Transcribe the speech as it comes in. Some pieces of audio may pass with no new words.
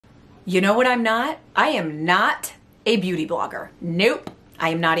You know what I'm not? I am not a beauty blogger. Nope. I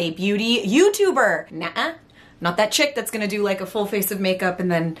am not a beauty YouTuber. Nuh-uh. Not that chick that's gonna do like a full face of makeup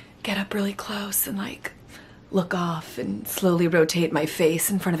and then get up really close and like look off and slowly rotate my face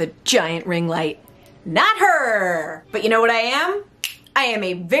in front of a giant ring light. Not her! But you know what I am? I am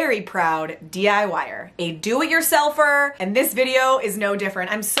a very proud DIYer, a do-it-yourselfer, and this video is no different.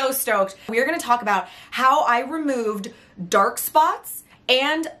 I'm so stoked. We are gonna talk about how I removed dark spots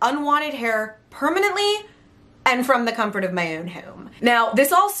and unwanted hair permanently and from the comfort of my own home. Now,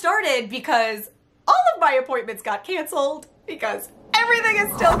 this all started because all of my appointments got canceled because everything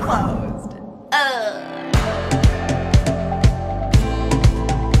is still closed.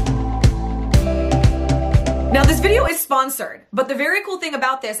 Now this video is sponsored, but the very cool thing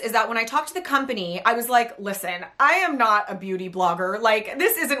about this is that when I talked to the company, I was like, listen, I am not a beauty blogger. Like,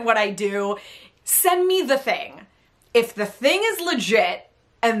 this isn't what I do. Send me the thing. If the thing is legit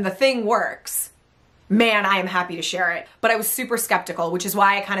and the thing works, man, I am happy to share it. But I was super skeptical, which is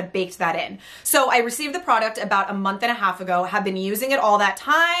why I kind of baked that in. So I received the product about a month and a half ago, have been using it all that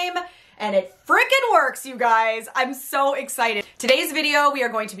time, and it freaking works, you guys. I'm so excited. Today's video, we are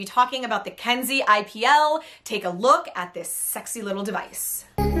going to be talking about the Kenzzi IPL. Take a look at this sexy little device.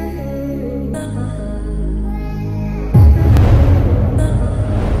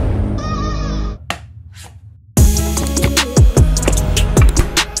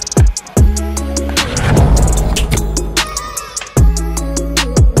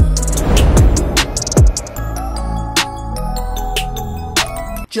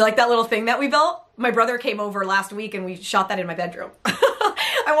 Do you like that little thing that we built? My brother came over last week and we shot that in my bedroom.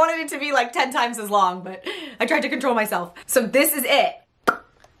 I wanted it to be like 10 times as long, but I tried to control myself. So this is it.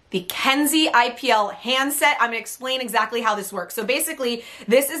 The Kenzzi IPL handset. I'm gonna explain exactly how this works. So basically,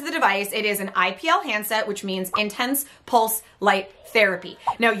 this is the device. It is an IPL handset, which means intense pulse light therapy.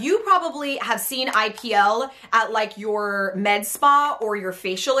 Now, you probably have seen IPL at like your med spa or your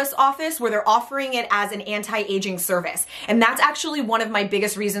facialist office where they're offering it as an anti-aging service. And that's actually one of my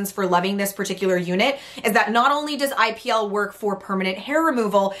biggest reasons for loving this particular unit is that not only does IPL work for permanent hair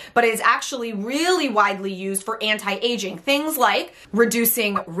removal, but it is actually really widely used for anti-aging. Things like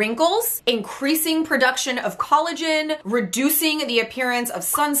reducing wrinkles, increasing production of collagen, reducing the appearance of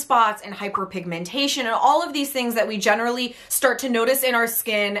sunspots and hyperpigmentation, and all of these things that we generally start to notice in our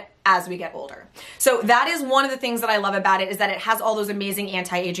skin as we get older. So that is one of the things that I love about it is that it has all those amazing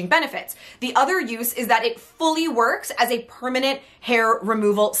anti-aging benefits. The other use is that it fully works as a permanent hair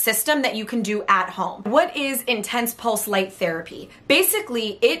removal system that you can do at home. What is intense pulse light therapy?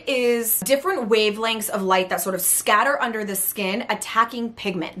 Basically, it is different wavelengths of light that sort of scatter under the skin, attacking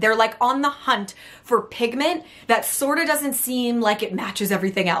pigment. They're like on the hunt for pigment that sort of doesn't seem like it matches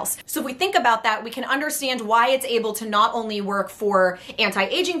everything else. So if we think about that, we can understand why it's able to not only work for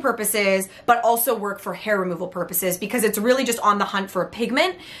anti-aging purposes, but also work for hair removal purposes because it's really just on the hunt for a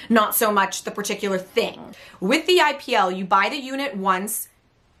pigment, not so much the particular thing. With the IPL, you buy the unit once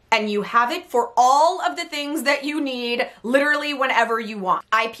and you have it for all of the things that you need literally whenever you want.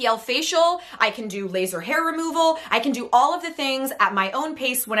 IPL facial, I can do laser hair removal, I can do all of the things at my own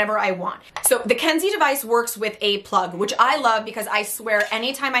pace whenever I want. So the Kenzzi device works with a plug, which I love because I swear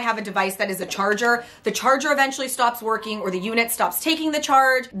anytime I have a device that is a charger, the charger eventually stops working or the unit stops taking the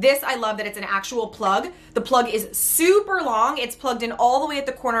charge. This, I love that it's an actual plug. The plug is super long. It's plugged in all the way at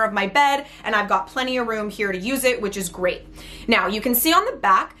the corner of my bed and I've got plenty of room here to use it, which is great. Now you can see on the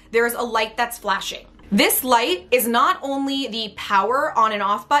back, there's a light that's flashing. This light is not only the power on and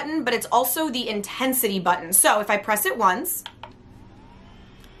off button, but it's also the intensity button. So if I press it once,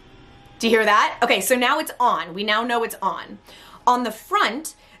 do you hear that? Okay, so now it's on. We now know it's on. On the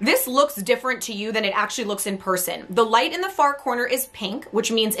front, this looks different to you than it actually looks in person. The light in the far corner is pink,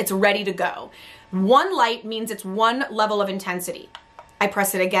 which means it's ready to go. One light means it's one level of intensity. I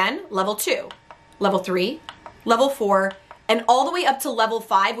press it again, level 2, level 3, level 4, and all the way up to level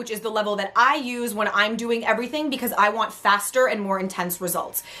 5, which is the level that I use when I'm doing everything because I want faster and more intense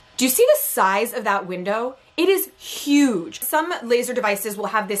results. Do you see the size of that window? It is huge. Some laser devices will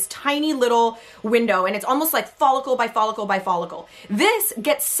have this tiny little window and it's almost like follicle by follicle by follicle. This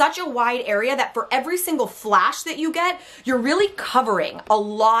gets such a wide area that for every single flash that you get, you're really covering a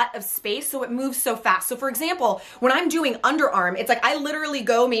lot of space so it moves so fast. So for example, when I'm doing underarm, it's like I literally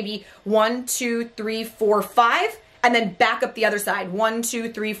go maybe 1, 2, 3, 4, 5, and then back up the other side. 1,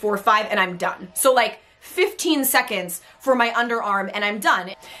 2, 3, 4, 5, and I'm done. So like 15 seconds for my underarm and I'm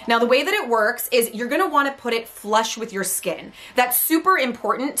done. Now the way that it works is you're gonna wanna put it flush with your skin. That's super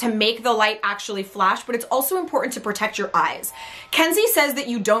important to make the light actually flash, but it's also important to protect your eyes. Kenzzi says that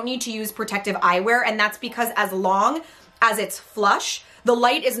you don't need to use protective eyewear, and that's because as long as it's flush, The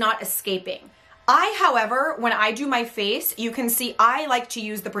light is not escaping. I, however, when I do my face, you can see I like to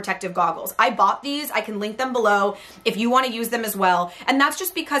use the protective goggles. I bought these. I can link them below if you want to use them as well. And that's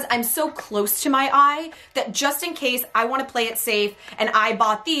just because I'm so close to my eye that just in case I want to play it safe, and I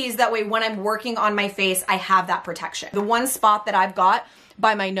bought these, that way when I'm working on my face, I have that protection. The one spot that I've got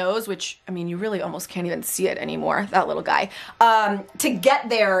by my nose, which, I mean, you really almost can't even see it anymore, that little guy, to get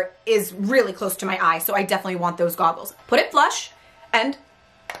there is really close to my eye, so I definitely want those goggles. Put it flush and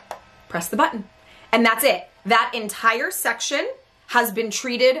press the button. And that's it. That entire section has been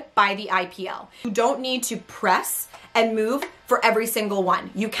treated by the IPL. You don't need to press and move for every single one.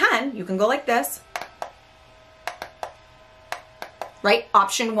 You can go like this, right?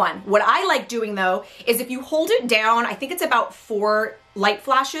 Option 1. What I like doing though, is if you hold it down, I think it's about 4 light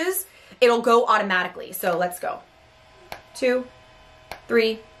flashes, it'll go automatically. So let's go. 2,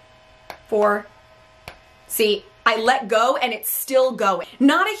 3, 4. See, I let go and it's still going.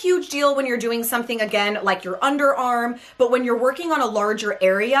 Not a huge deal when you're doing something, again, like your underarm, but when you're working on a larger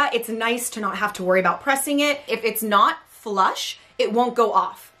area, it's nice to not have to worry about pressing it. If it's not flush, it won't go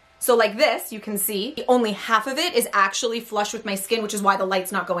off. So like this, you can see only half of it is actually flush with my skin, which is why the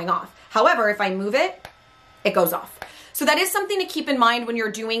light's not going off. However, if I move it, it goes off. So that is something to keep in mind when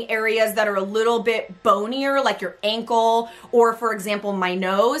you're doing areas that are a little bit bonier, like your ankle, or for example, my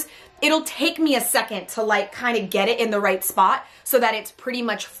nose. It'll take me a second to like kind of get it in the right spot so that it's pretty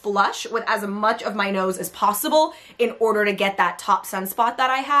much flush with as much of my nose as possible in order to get that top sunspot that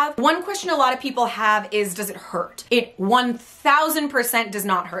I have. One question a lot of people have is, does it hurt? It 1000% does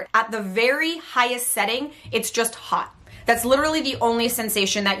not hurt. At the very highest setting, it's just hot. That's literally the only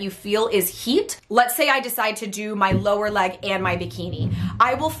sensation that you feel is heat. Let's say I decide to do my lower leg and my bikini.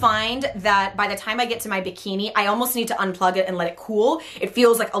 I will find that by the time I get to my bikini, I almost need to unplug it and let it cool. It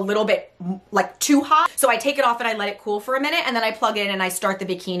feels like a little bit like too hot. So I take it off and I let it cool for a minute, and then I plug it in and I start the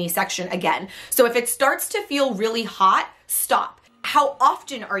bikini section again. So if it starts to feel really hot, stop. How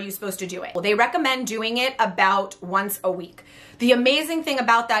often are you supposed to do it? Well, they recommend doing it about once a week. The amazing thing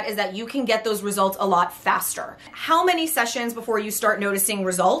about that is that you can get those results a lot faster. How many sessions before you start noticing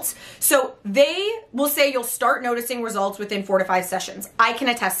results? So they will say you'll start noticing results within 4 to 5 sessions. I can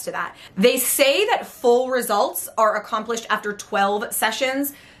attest to that. They say that full results are accomplished after 12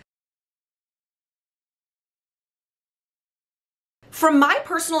 sessions. From my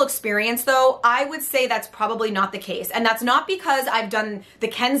personal experience though, I would say that's probably not the case. And that's not because I've done the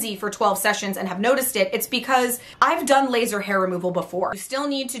Kenzzi for 12 sessions and have noticed it. It's because I've done laser hair removal before. You still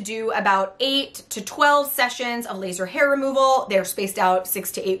need to do about 8 to 12 sessions of laser hair removal. They're spaced out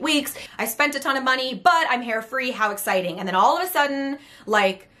 6 to 8 weeks. I spent a ton of money, but I'm hair free. How exciting. And then all of a sudden,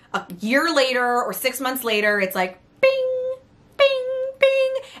 like a year later or 6 months later, it's like bing, bing,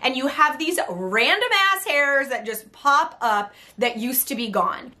 bing, and you have these random ass hairs that just pop up that used to be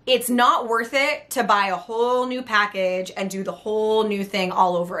gone. It's not worth it to buy a whole new package and do the whole new thing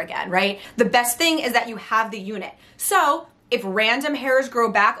all over again, right? The best thing is that you have the unit. So if random hairs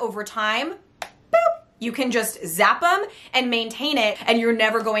grow back over time, boop, you can just zap them and maintain it, and you're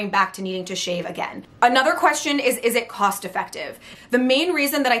never going back to needing to shave again. Another question is it cost effective? The main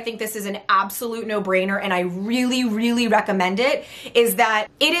reason that I think this is an absolute no-brainer, and I really, really recommend it, is that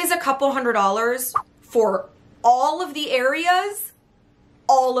it is a couple $100s for all of the areas,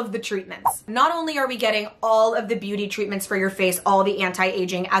 all of the treatments. Not only are we getting all of the beauty treatments for your face, all the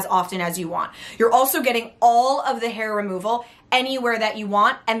anti-aging as often as you want, you're also getting all of the hair removal anywhere that you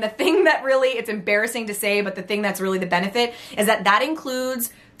want. And the thing that really, it's embarrassing to say, but the thing that's really the benefit is that that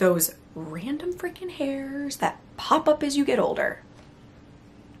includes those random freaking hairs that pop up as you get older.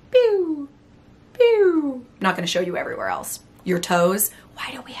 Pew, pew. I'm not gonna show you everywhere else. Your toes.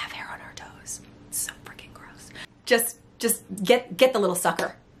 Why do we have hair on our toes? It's so freaking gross. Just get the little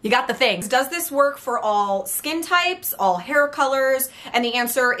sucker. You got the things. Does this work for all skin types, all hair colors? And the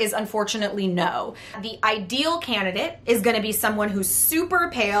answer is unfortunately no. The ideal candidate is gonna be someone who's super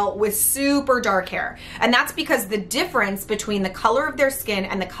pale with super dark hair. And that's because the difference between the color of their skin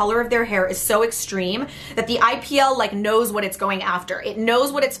and the color of their hair is so extreme that the IPL like knows what it's going after. It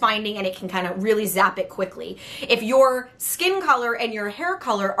knows what it's finding and it can kind of really zap it quickly. If your skin color and your hair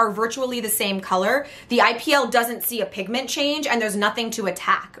color are virtually the same color, the IPL doesn't see a pigment change and there's nothing to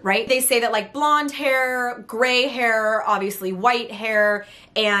attack. Right? They say that like blonde hair, gray hair, obviously white hair,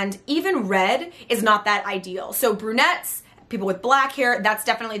 and even red is not that ideal. So brunettes, people with black hair, that's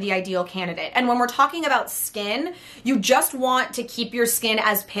definitely the ideal candidate. And when we're talking about skin, you just want to keep your skin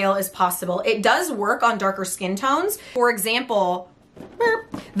as pale as possible. It does work on darker skin tones. For example,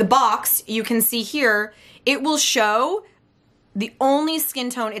 the box you can see here, it will show The only skin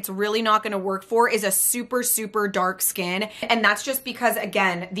tone it's really not gonna work for is a super, super dark skin. And that's just because,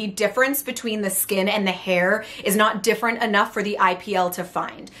 again, the difference between the skin and the hair is not different enough for the IPL to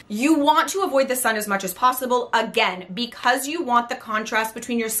find. You want to avoid the sun as much as possible, again, because you want the contrast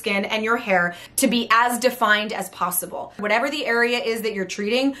between your skin and your hair to be as defined as possible. Whatever the area is that you're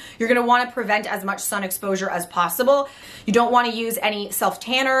treating, you're gonna wanna prevent as much sun exposure as possible. You don't wanna use any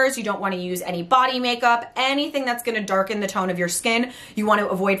self-tanners, you don't wanna use any body makeup, anything that's gonna darken the tone of your skin, you want to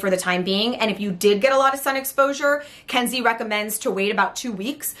avoid for the time being. And if you did get a lot of sun exposure, Kenzzi recommends to wait about 2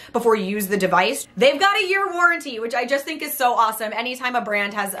 weeks before you use the device. They've got a year warranty, which I just think is so awesome. Anytime a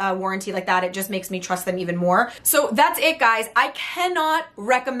brand has a warranty like that, it just makes me trust them even more. So that's it, guys. I cannot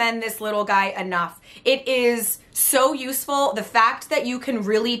recommend this little guy enough. It is so useful. The fact that you can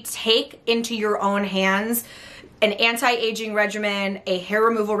really take into your own hands an anti-aging regimen, a hair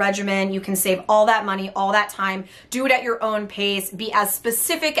removal regimen. You can save all that money, all that time, do it at your own pace, be as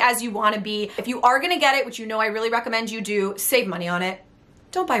specific as you wanna be. If you are gonna get it, which you know I really recommend you do, save money on it.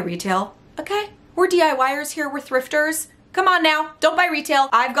 Don't buy retail, okay? We're DIYers here, we're thrifters. Come on now, don't buy retail.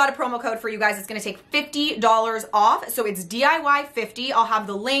 I've got a promo code for you guys. It's gonna take $50 off. So it's DIY50. I'll have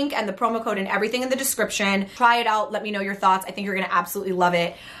the link and the promo code and everything in the description. Try it out, let me know your thoughts. I think you're gonna absolutely love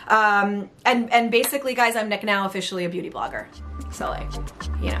it. And basically, guys, I'm now officially a beauty blogger. So like,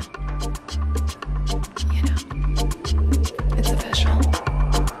 you know, it's official.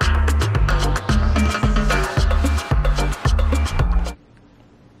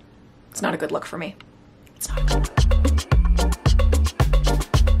 It's not a good look for me.